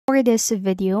For this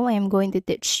video, I am going to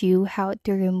teach you how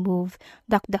to remove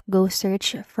DuckDuckGo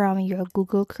search from your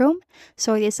Google Chrome.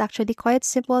 So it is actually quite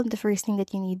simple. The first thing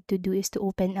that you need to do is to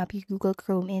open up your Google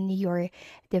Chrome in your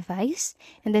device.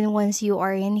 And then once you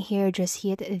are in here, just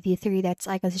hit the three dots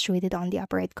icon situated on the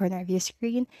upper right corner of your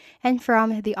screen. And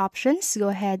from the options, go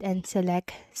ahead and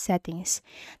select Settings.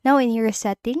 Now in your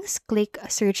settings, click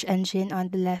Search Engine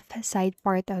on the left side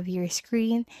part of your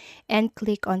screen and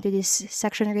click onto this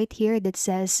section right here that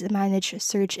says Manage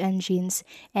Search Engines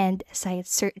and Site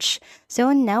Search.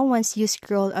 So now once you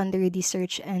scroll under the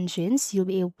search engines, you'll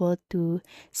be able to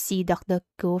see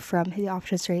DuckDuckGo from the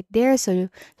options right there. So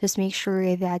just make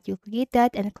sure that you click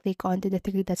that and click onto the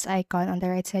three dots icon on the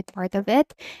right side part of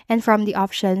it. And from the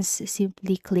options,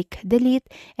 simply click Delete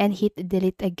and hit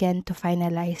Delete again to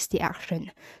finalize the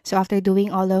action. So after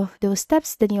doing all of those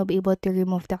steps, then you'll be able to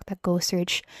remove DuckDuckGo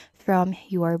search from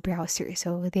your browser.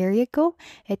 So there you go.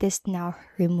 It is now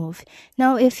removed.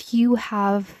 Now, if you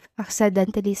have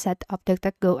accidentally set up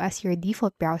DuckDuckGo as your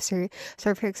default browser,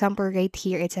 so for example, right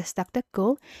here, it says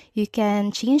DuckDuckGo, you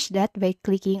can change that by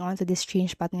clicking onto this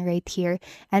change button right here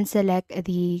and select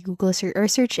the Google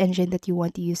search engine that you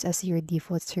want to use as your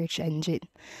default search engine.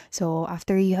 So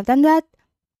after you have done that,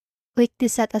 click the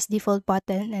Set as Default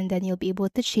button and then you'll be able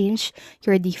to change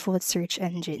your default search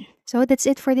engine. So that's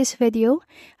it for this video.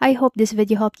 I hope this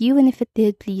video helped you, and if it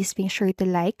did, please make sure to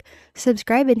like,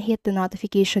 subscribe, and hit the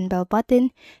notification bell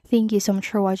button. Thank you so much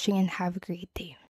for watching and have a great day.